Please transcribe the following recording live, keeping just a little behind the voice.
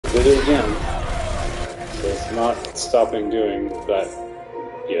did it again. So it's not stopping doing that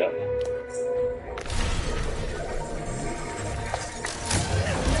yet.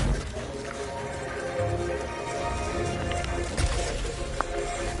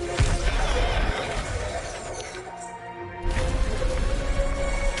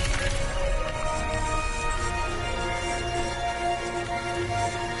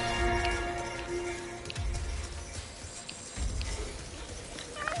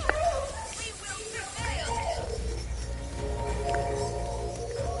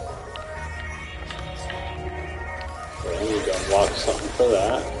 Unlock something for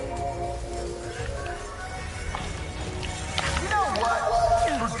that. You know what?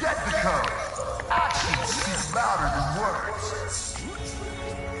 Forget the code. Actions speak louder than words.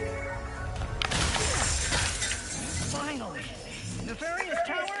 Finally! Nefarious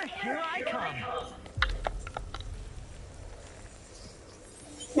Tower, here I come.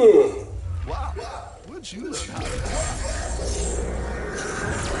 Wow. Where'd you learn how to do?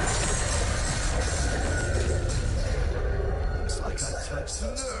 Looks like I touched a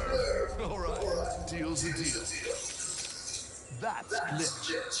nerve. Alright, deal's a deal. That's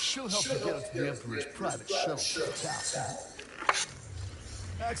Glitch. She'll help you get onto the Emperor's private shuttle to the tower.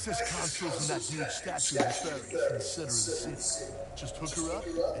 Access consoles and that huge statue of Nefarious in the center of the city. Just hook her up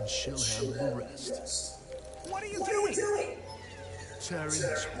and she'll handle the rest. What are you doing? Tearing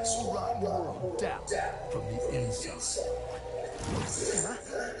this whole rotten world down from the inside.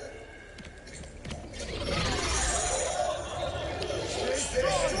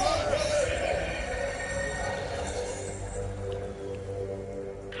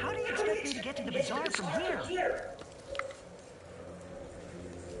 How do you expect me to get to the bazaar from here?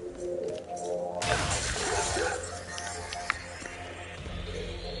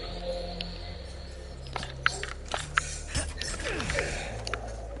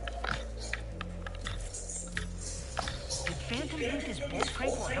 Did Phantom think his bolt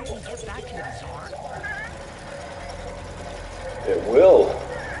crank will help me get back to the bazaar? It will.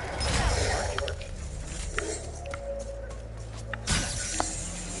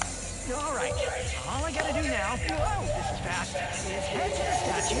 Alright, all I gotta do now, whoa, this is fast, is head to the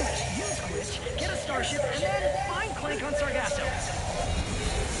statue, use Glitch, get a starship, and then find Clank on Sargasso.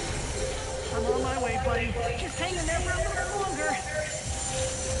 I'm on my way, buddy. Just hang in there for a little bit longer.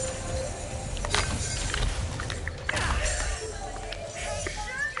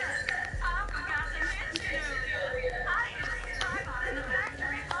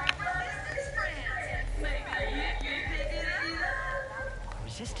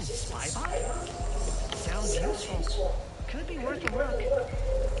 Resistance spy bot? Sounds useful. Could be worth a look.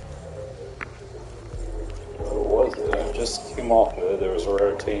 Where was it? I just came off of it. There was a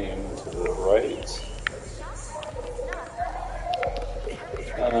rotating to the right.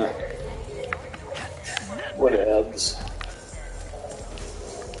 What adds?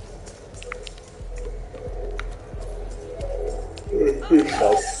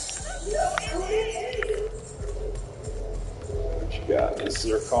 What you got? This is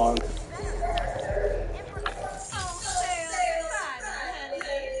Zircon.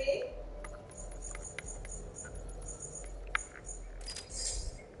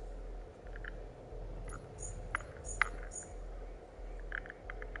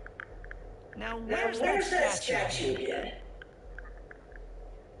 Now, where's that statue again?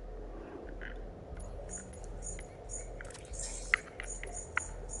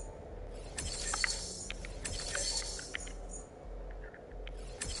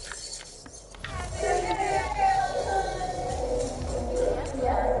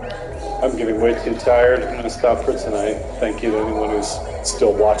 I'm getting way too tired. I'm going to stop for tonight. Thank you to anyone who's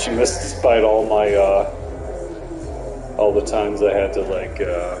still watching this, despite all my, all the times I had to, like,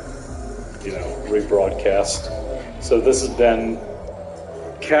 rebroadcast. So this has been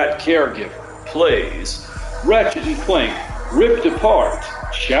Cat Caregiver Plays Ratchet and Clank Ripped Apart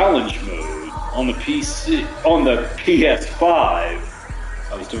Challenge Mode on the PC, on the PS5.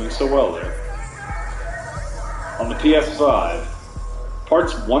 I was doing so well there. On the PS5.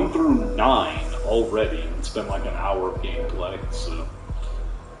 Parts 1 through 9 already. It's been like an hour of gameplay, so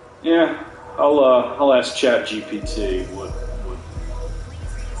yeah, I'll ask ChatGPT what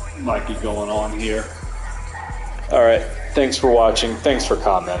might be going on here. Alright, thanks for watching, thanks for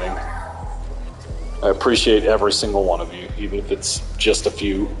commenting. I appreciate every single one of you, even if it's just a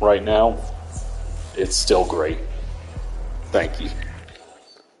few right now. It's still great. Thank you.